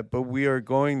aired yet, but we are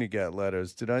going to get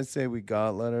letters. Did I say we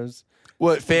got letters?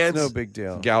 What fans? No big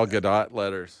deal. Gal Gadot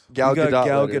letters. Gal We got Gadot.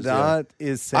 Gal letters, Gadot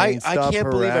is yeah. saying, I "Stop can't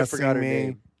believe I harassing forgot her me."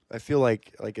 name. I feel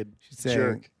like a saying-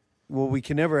 jerk. Well, we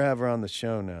can never have her on the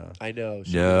show now. I know.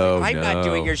 No, I'm no. not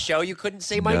doing your show. You couldn't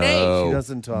say my no. name. She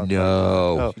doesn't talk.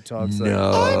 No. Like that. She talks like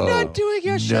No. I'm not doing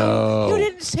your show. You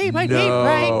didn't say my name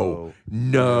right. No.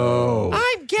 No.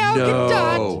 I'm Gal no.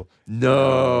 Gadot.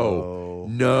 No.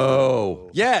 No.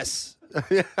 Yes,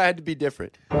 I had to be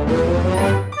different.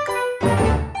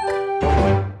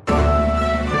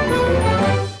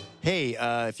 Hey,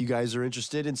 if you guys are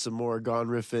interested in some more Gone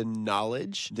Riffin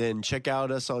knowledge, then check out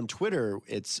us on Twitter.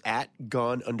 It's at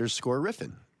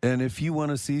Gone_Riffin. And if you want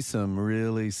to see some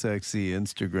really sexy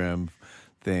Instagram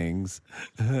things,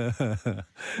 at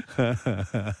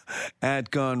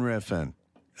Gone Riffin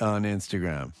on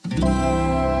Instagram.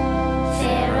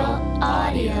 Feral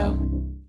Audio.